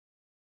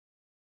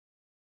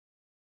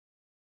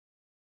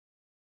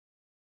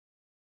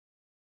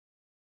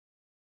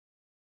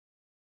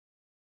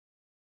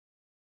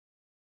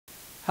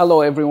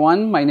Hello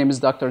everyone, my name is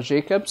Dr.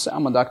 Jacobs.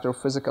 I'm a doctor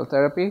of physical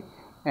therapy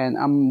and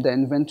I'm the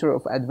inventor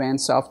of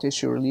advanced soft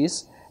tissue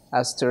release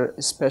ASTR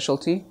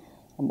specialty.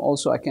 I'm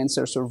also a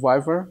cancer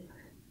survivor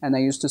and I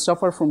used to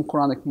suffer from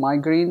chronic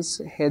migraines,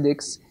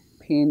 headaches,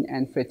 pain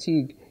and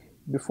fatigue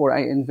before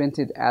I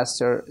invented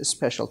ASTR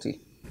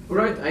specialty.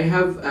 Alright, I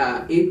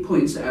have 8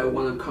 points I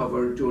want to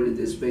cover during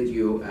this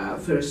video.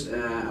 First,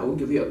 I will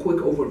give you a quick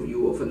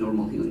overview of a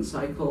normal healing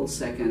cycle.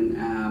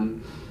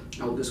 Second,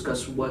 I'll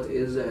discuss what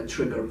is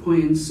trigger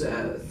points.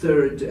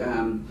 Third,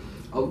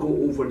 I'll go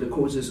over the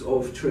causes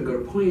of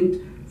trigger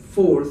point.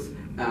 Fourth,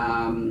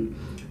 I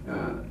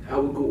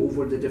will go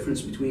over the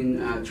difference between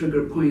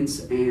trigger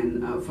points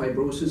and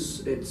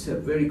fibrosis. It's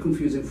very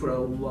confusing for a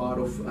lot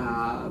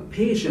of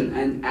patients,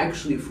 and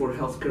actually for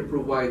healthcare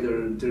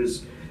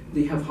providers,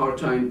 they have hard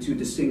time to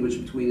distinguish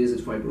between is it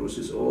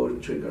fibrosis or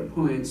trigger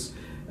points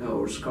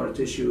or scar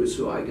tissue,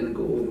 so I'm going to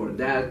go over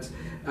that.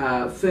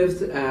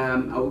 Fifth,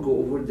 I will go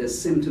over the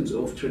symptoms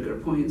of trigger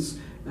points.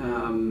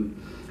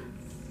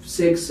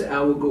 Sixth,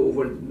 I will go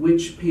over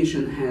which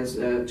patient has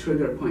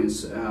trigger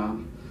points.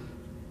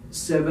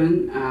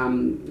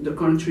 Seven, the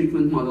current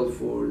treatment model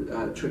for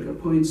trigger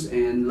points.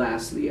 And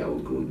lastly, I will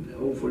go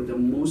over the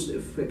most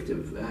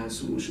effective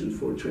solution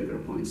for trigger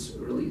points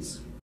release.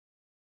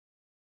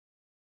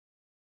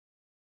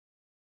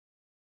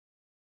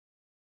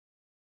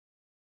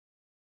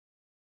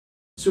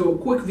 So a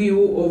quick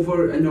view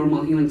over a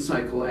normal healing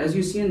cycle. As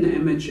you see in the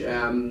image,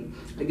 I'm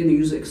going to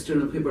use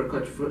external paper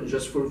cut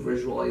just for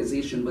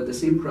visualization, but the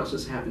same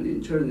process happened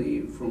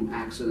internally from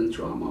accident,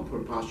 trauma, poor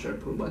posture,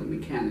 poor body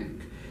mechanic.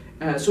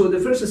 So the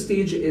first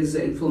stage is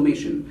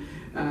inflammation.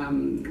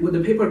 With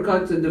the paper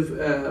cut,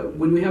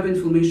 when we have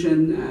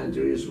inflammation,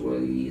 there is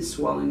really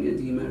swelling,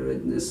 edema,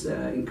 redness,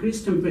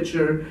 increased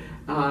temperature,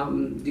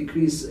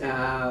 decreased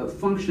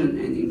function,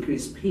 and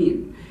increased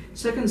pain.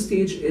 Second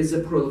stage is a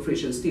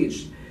proliferation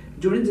stage.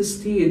 During this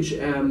stage,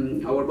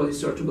 our body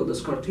starts to build a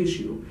scar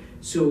tissue.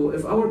 So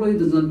if our body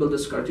does not build a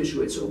scar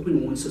tissue, it's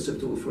open wound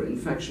susceptible for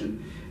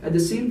infection. At the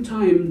same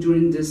time,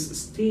 during this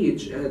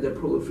stage, the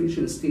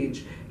proliferation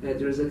stage,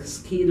 there is a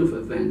cascade of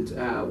events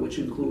which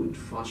include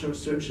fascia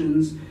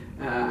restrictions.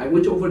 I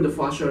went over the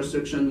fascia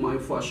restriction,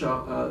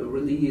 myofascia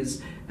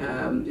release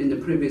in the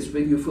previous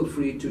video. Feel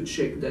free to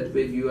check that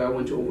video. I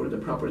went over the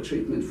proper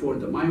treatment for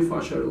the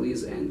myofascia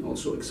release and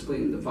also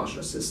explained the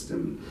fascia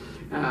system.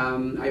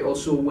 I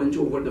also went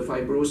over the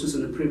fibrosis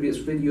in the previous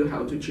video,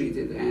 how to treat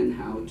it and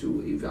how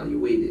to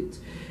evaluate it.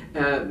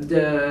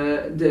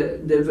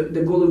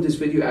 The goal of this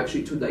video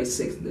actually to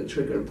dissect the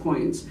trigger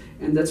points,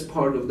 and that's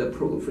part of the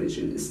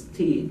proliferation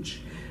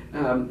stage.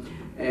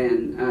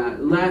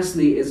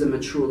 Lastly is a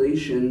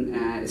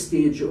maturation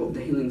stage of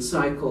the healing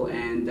cycle,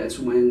 and that's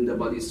when the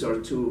body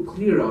starts to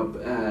clear up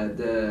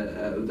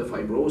the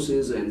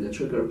fibrosis and the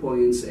trigger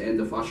points and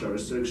the fascia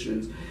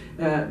restrictions.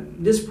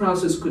 This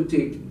process could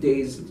take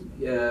days,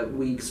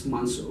 weeks,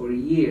 months, or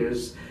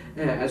years.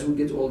 As we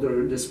get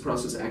older, this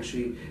process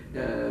actually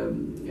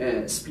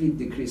speed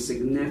decrease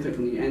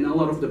significantly, and a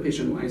lot of the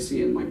patients I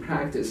see in my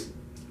practice,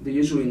 they're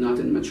usually not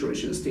in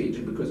maturation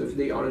stage, because if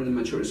they are in the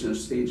maturation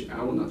stage,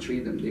 I will not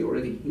treat them. They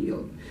already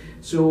healed.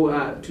 So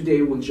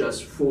today we'll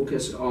just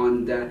focus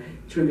on the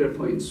trigger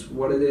points,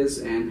 what it is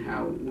and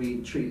how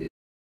we treat it.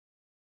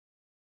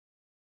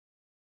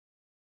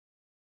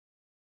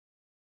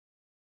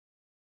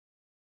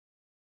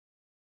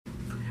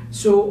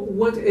 So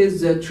what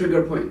is the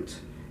trigger point?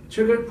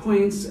 Trigger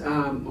points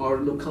are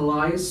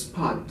localized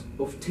spot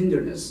of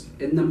tenderness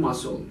in the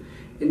muscle,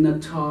 in the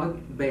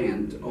taut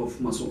band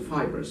of muscle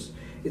fibers.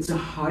 It's a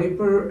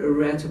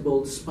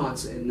hyper-irritable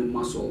spots in the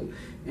muscle,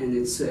 and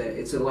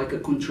it's like a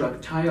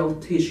contractile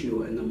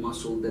tissue in the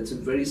muscle that's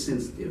very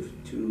sensitive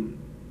to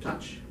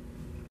touch.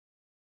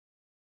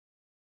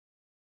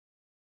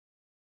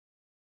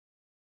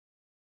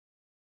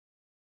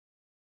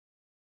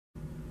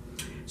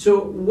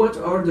 So what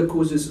are the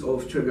causes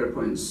of trigger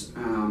points?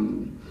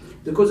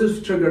 The causes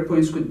of trigger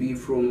points could be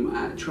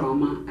from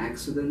trauma,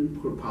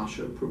 accident, poor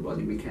posture, poor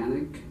body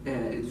mechanic,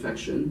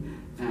 infection,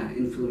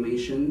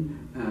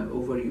 inflammation,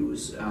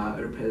 overuse,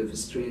 repetitive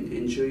strain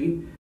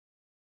injury.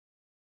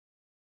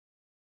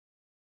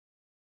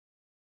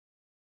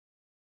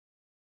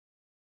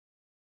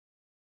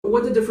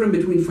 What's the difference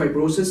between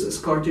fibrosis,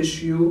 scar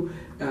tissue,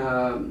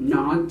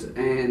 knot,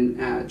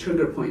 and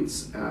trigger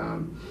points?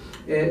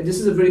 This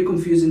is a very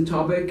confusing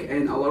topic,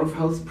 and a lot of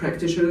health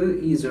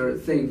practitioners either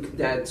think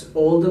that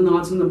all the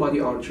knots in the body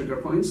are trigger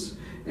points,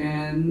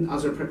 and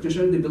other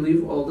practitioners, they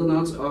believe all the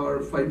knots are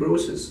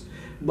fibrosis.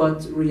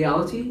 But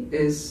reality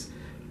is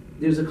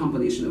there's a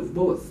combination of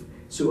both.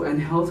 So a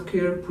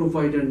healthcare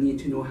provider need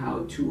to know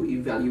how to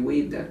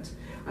evaluate that.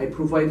 I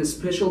provide a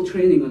special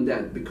training on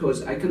that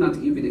because I cannot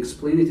even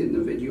explain it in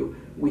the video.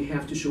 We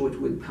have to show it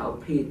with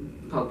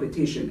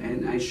palpitation,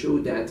 and I show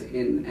that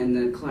in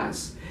the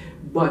class.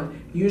 But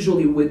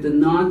usually with the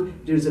knot,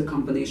 there's a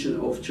combination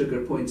of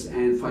trigger points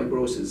and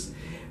fibrosis.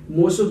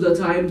 Most of the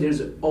time,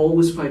 there's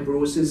always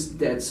fibrosis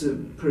that's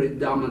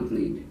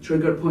predominantly.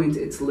 Trigger point,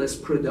 it's less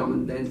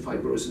predominant than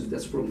fibrosis.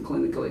 That's from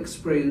clinical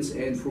experience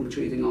and from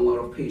treating a lot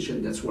of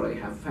patients. That's what I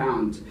have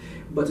found.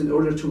 But in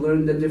order to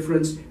learn the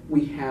difference, I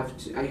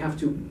have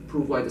to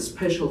provide a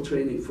special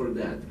training for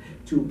that,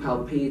 to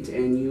palpate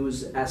and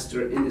use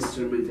ASTR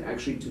instrument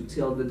actually to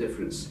tell the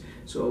difference.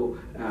 So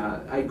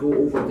I go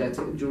over that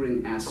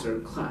during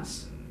ASTR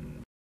class.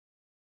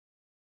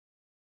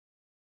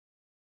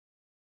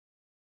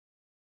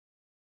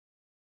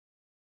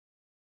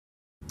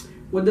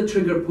 What the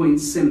trigger point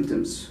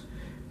symptoms?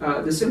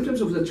 The symptoms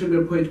of the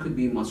trigger point could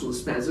be muscle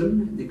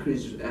spasm,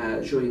 decreased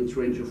joint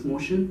range of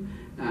motion,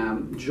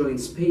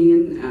 joints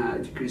pain,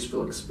 decreased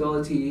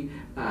flexibility,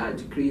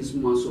 decreased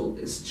muscle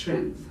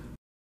strength.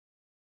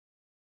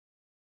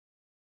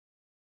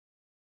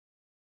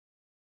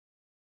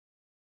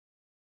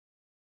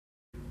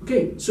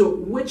 Okay, so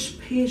which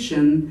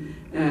patient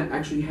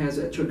actually has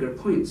a trigger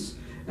points?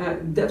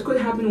 That could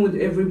happen with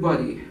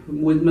everybody,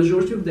 with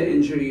majority of the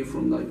injury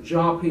from like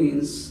jaw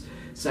pains,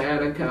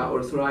 sciatica,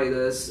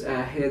 arthritis,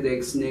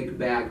 headaches, neck,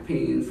 back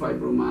pain,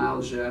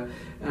 fibromyalgia,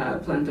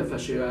 plantar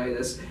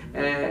fasciitis.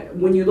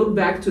 When you look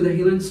back to the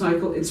healing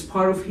cycle, it's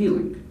part of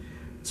healing.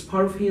 It's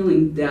part of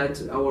healing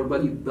that our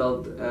body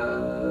built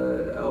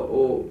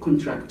or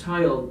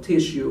contractile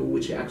tissue,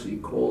 which is actually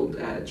called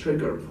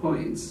trigger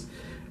points.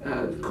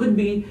 Could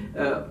be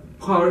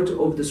part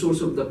of the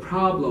source of the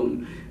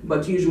problem,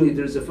 but usually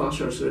there's a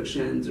fascial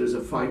restriction, there's a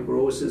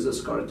fibrosis, a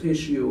scar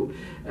tissue,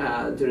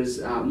 there's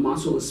a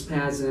muscle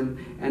spasm,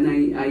 and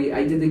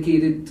I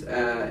dedicated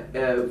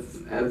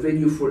a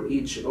video for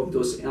each of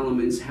those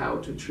elements, how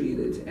to treat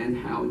it and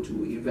how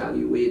to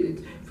evaluate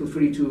it. Feel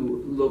free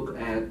to look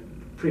at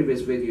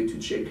previous video to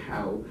check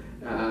how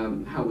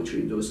we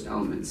treat those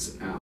elements.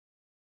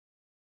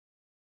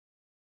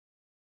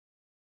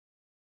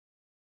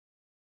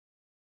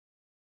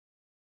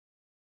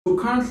 So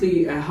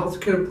currently, a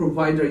healthcare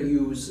provider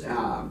use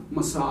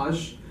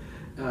massage,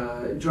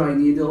 dry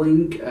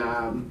needling,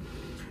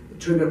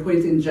 trigger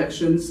point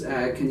injections,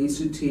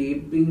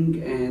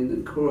 kinesiotaping,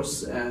 and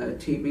cross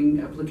taping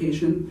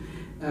application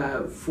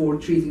for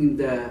treating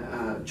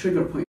the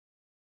trigger point.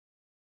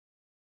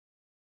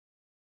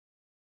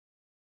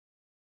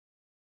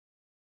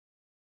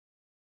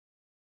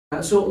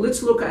 So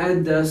let's look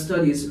at the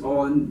studies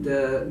on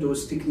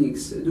those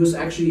techniques. Those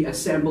actually a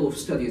sample of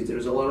studies.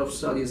 There's a lot of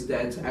studies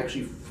that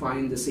actually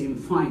find the same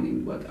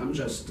finding, but I'm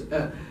just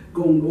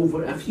going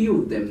over a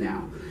few of them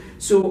now.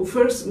 So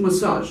first,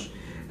 massage.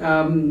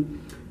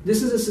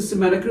 This is a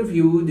systematic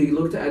review. They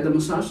looked at the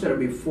massage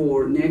therapy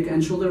for neck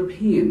and shoulder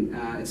pain.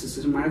 It's a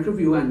systematic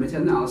review and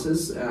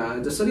meta-analysis.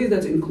 The study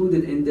that's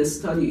included in this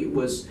study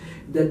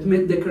that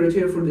met the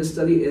criteria for this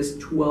study is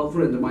 12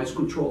 randomized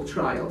controlled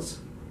trials.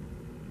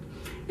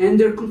 And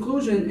their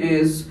conclusion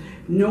is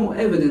no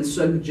evidence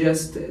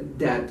suggests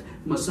that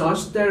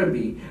massage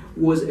therapy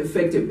was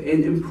effective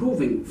in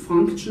improving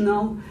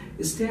functional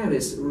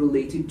status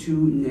related to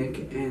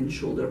neck and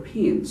shoulder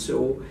pain.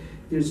 So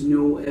there's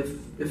no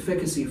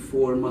efficacy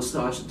for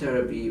massage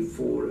therapy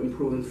for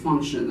improving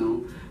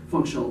functional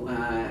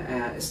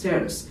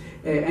status.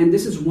 And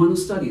this is one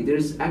study.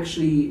 There's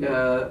actually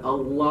a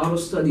lot of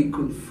studies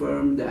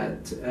confirm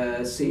that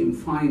same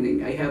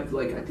finding. I have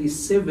like at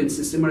least 7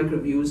 systematic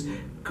reviews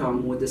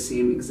come with the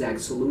same exact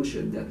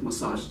solution, that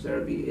massage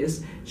therapy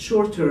is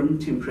short-term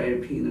temporary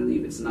pain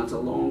relief. It's not a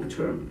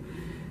long-term.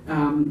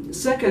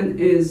 Second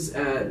is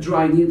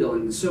dry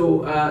needling.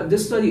 So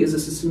this study is a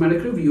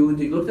systematic review.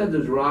 They looked at the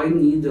dry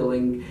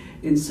needling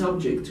in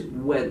subject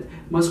with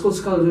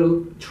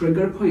musculoskeletal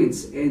trigger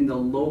points in the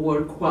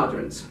lower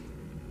quadrants.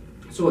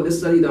 So this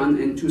study done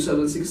in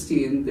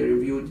 2016, they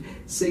reviewed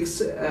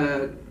 6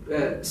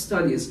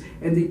 studies,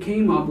 and they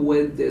came up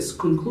with this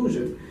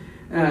conclusion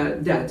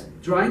that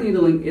dry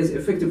needling is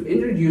effective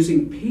in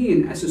reducing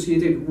pain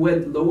associated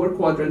with lower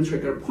quadrant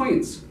trigger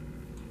points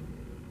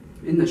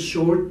in the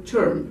short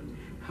term.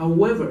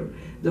 However,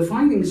 the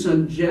findings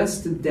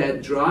suggest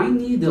that dry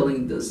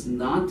needling does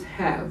not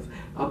have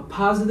a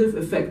positive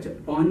effect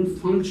on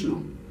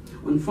function,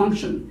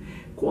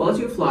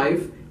 quality of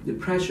life,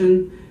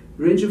 depression,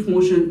 range of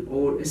motion,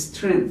 or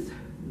strength.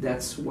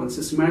 That's one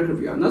systematic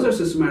review. Another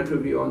systematic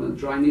review on the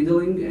dry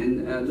needling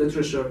and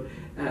literature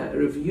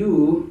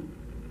review.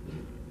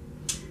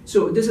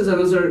 So this is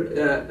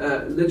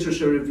another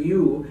literature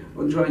review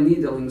on dry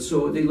needling.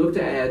 So they looked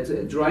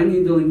at dry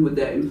needling with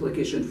the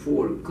implication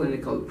for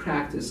clinical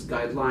practice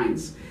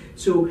guidelines.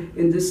 So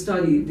in this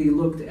study, they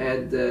looked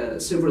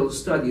at several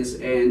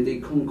studies, and they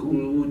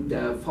conclude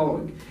the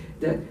following: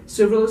 that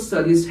several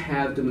studies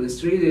have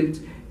demonstrated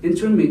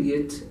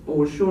intermediate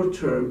or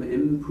short-term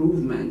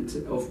improvement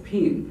of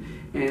pain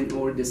and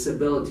or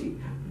disability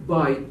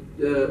by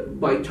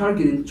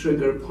targeting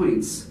trigger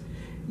points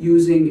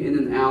using in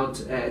and out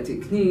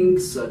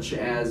techniques such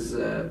as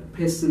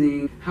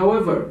pistoning.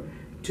 However,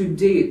 to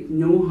date,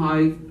 no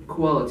high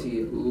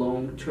quality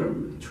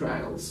long-term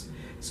trials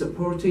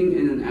supporting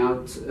in and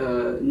out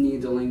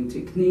needling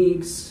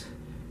techniques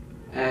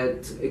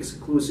at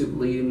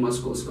exclusively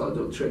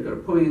musculoskeletal trigger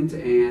point,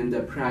 and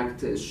the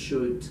practice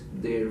should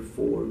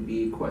therefore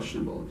be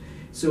questionable.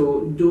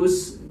 So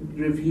those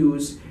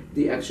reviews,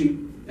 they actually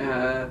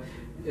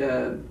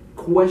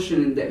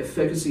question the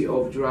efficacy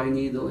of dry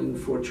needling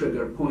for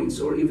trigger points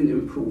or even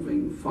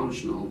improving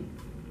functional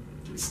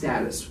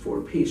status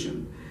for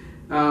patient.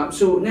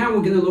 So now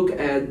we're going to look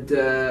at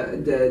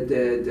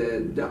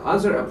the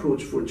other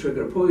approach for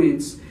trigger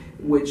points,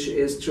 which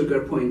is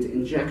trigger point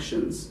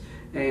injections.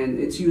 And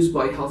it's used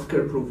by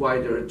healthcare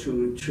provider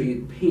to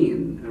treat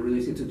pain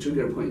related to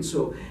trigger points.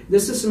 So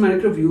this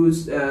systematic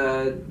reviews,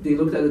 they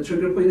looked at the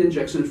trigger point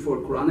injection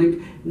for chronic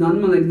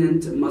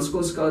non-malignant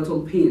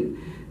musculoskeletal pain.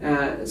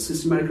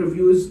 Systematic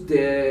reviews,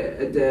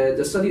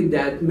 the study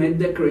that met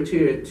the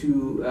criteria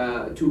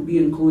to be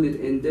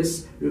included in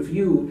this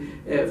review,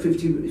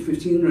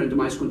 15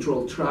 randomized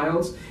controlled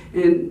trials,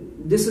 and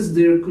this is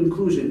their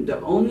conclusion. The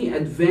only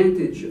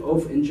advantage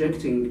of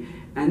injecting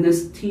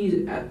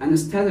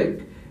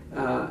anesthetic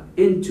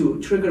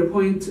into trigger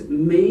point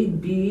may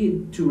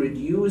be to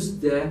reduce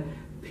the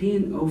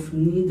pain of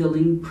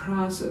needling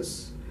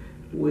process,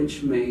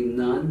 which may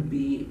not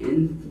be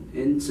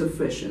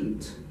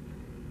insufficient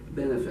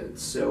benefit.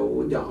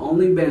 So the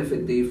only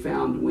benefit they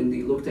found when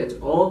they looked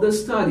at all the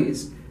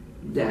studies,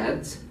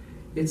 that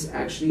it's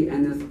actually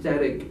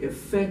anesthetic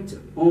effect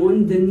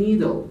on the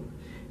needle.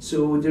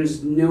 So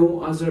there's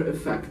no other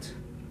effect.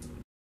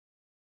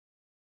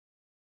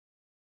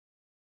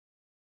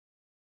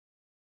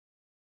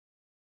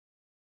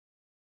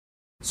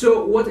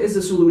 So what is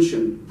the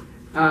solution?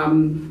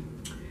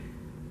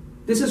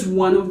 This is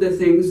one of the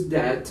things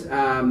that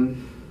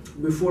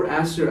before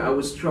ASTR I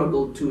was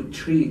struggled to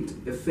treat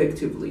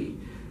effectively.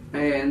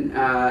 And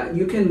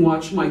you can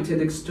watch my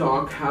TEDx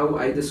talk, how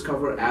I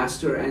discovered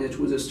ASTR, and it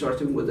was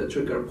starting with a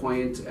trigger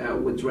point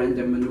with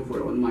random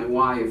maneuver on my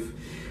wife.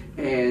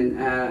 And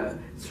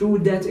through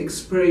that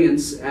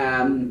experience,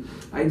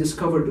 I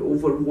discovered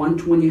over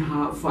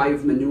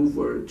 125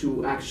 maneuver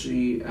to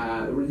actually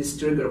release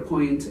trigger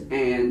point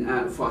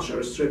and fascia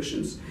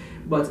restrictions.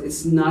 But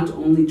it's not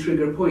only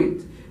trigger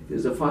point.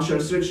 There's a fascia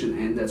restriction,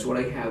 and that's what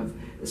I have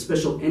a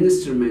special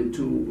instrument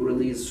to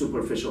release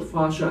superficial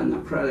fascia and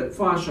apratic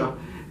fascia,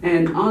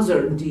 and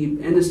other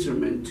deep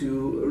instrument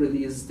to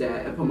release the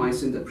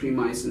epimysin, the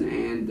premiysin,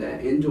 and the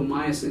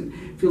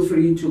endomysin. Feel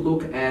free to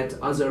look at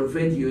other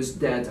videos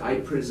that I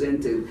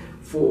presented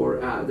for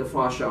the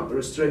fascia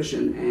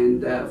restriction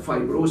and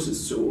fibrosis.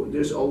 So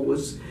there's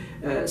always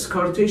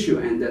scar tissue,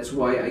 and that's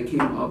why I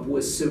came up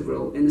with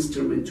several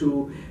instruments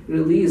to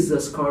release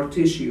the scar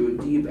tissue,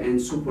 deep and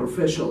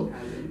superficial.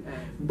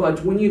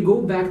 But when you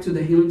go back to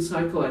the healing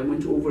cycle I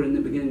went over in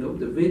the beginning of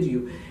the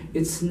video,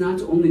 it's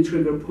not only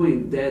trigger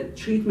point. That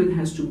treatment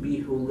has to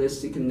be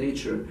holistic in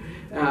nature.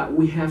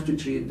 We have to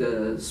treat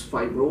the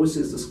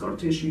fibrosis, the scar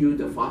tissue,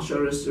 the fascia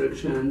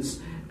restrictions,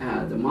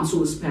 the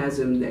muscle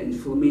spasm, the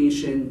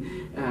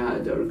inflammation,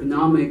 the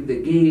ergonomic,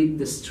 the gait,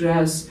 the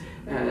stress.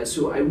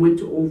 So I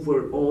went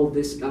over all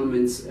these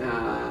elements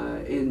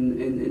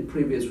in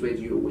previous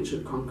video, which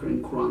are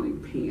conquering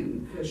chronic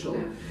pain.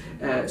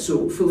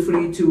 So feel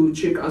free to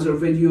check other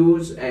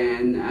videos,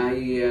 and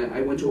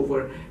I went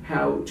over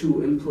how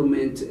to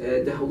implement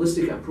the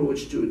holistic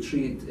approach to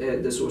treat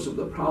the source of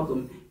the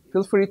problem.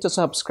 Feel free to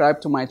subscribe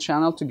to my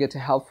channel to get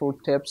helpful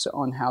tips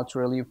on how to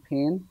relieve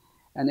pain.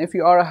 And if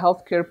you are a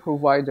healthcare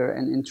provider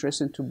and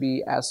interested to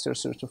be ASTR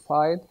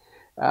certified,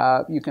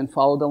 you can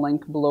follow the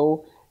link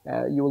below.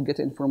 You will get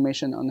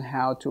information on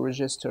how to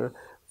register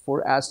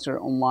for ASTR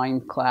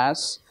online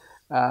class.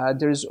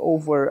 There's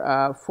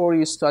over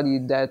 40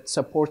 studies that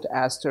support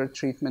ASTR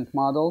treatment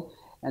model,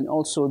 and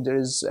also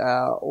there's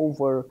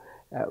over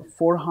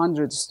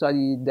 400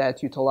 studies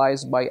that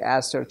utilize by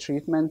ASTR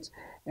treatment.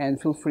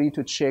 And feel free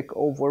to check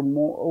over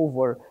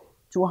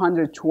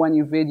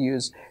 220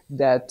 videos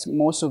that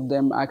most of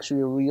them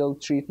actually real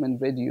treatment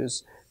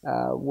videos.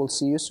 We'll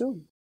see you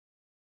soon.